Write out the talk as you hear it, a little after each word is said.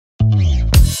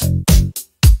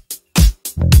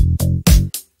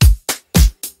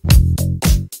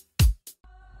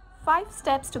5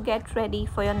 steps to get ready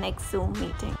for your next Zoom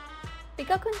meeting.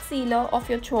 Pick a concealer of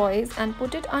your choice and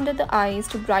put it under the eyes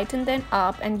to brighten them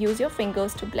up and use your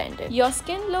fingers to blend it. Your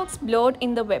skin looks blurred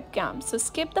in the webcam, so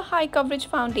skip the high coverage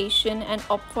foundation and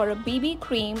opt for a BB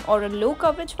cream or a low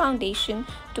coverage foundation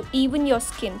to even your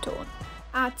skin tone.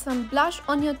 Add some blush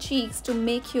on your cheeks to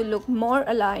make you look more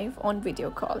alive on video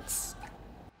calls.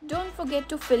 Don't forget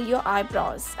to fill your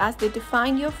eyebrows as they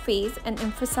define your face and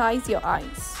emphasize your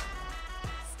eyes.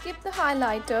 Skip the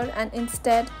highlighter and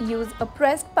instead use a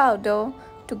pressed powder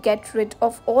to get rid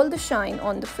of all the shine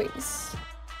on the face.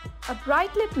 A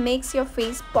bright lip makes your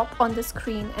face pop on the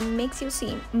screen and makes you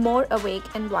seem more awake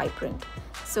and vibrant.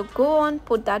 So go on,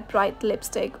 put that bright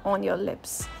lipstick on your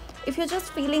lips. If you're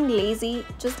just feeling lazy,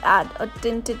 just add a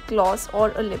tinted gloss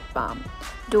or a lip balm.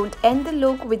 Don't end the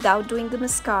look without doing the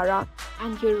mascara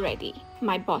and you're ready.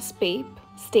 My boss babe,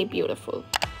 stay beautiful.